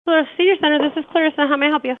Hello, Senior Center. This is Clarissa. How may I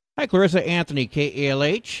help you? Hi, Clarissa. Anthony,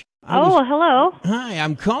 KALH. Hello. Hi,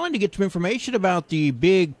 I'm calling to get some information about the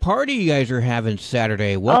big party you guys are having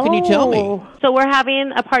Saturday. What can you tell me? So we're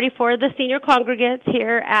having a party for the senior congregants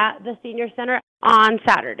here at the Senior Center on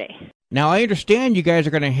Saturday. Now, I understand you guys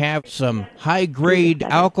are going to have some high-grade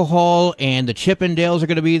alcohol, and the Chippendales are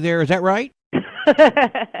going to be there. Is that right?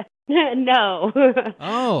 No.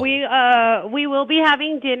 Oh. We will be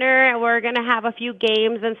having dinner, and we're going to have a few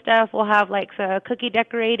games and stuff. We'll have like a cookie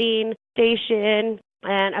decorating station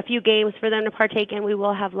and a few games for them to partake in. We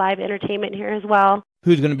will have live entertainment here as well.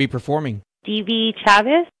 Who's going to be performing? DV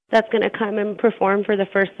Chavez. That's going to come and perform for the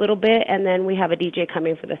first little bit, and then we have a DJ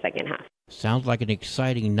coming for the second half. Sounds like an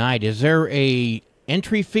exciting night. Is there a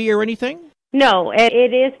entry fee or anything? No,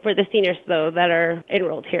 it is for the seniors, though, that are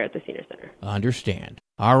enrolled here at the Senior Center. Understand.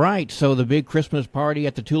 All right, so the big Christmas party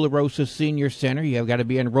at the Tularosa Senior Center. You've got to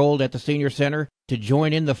be enrolled at the Senior Center to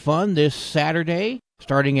join in the fun this Saturday,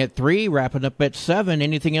 starting at 3, wrapping up at 7.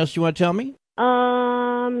 Anything else you want to tell me?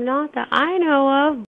 Not that I know of.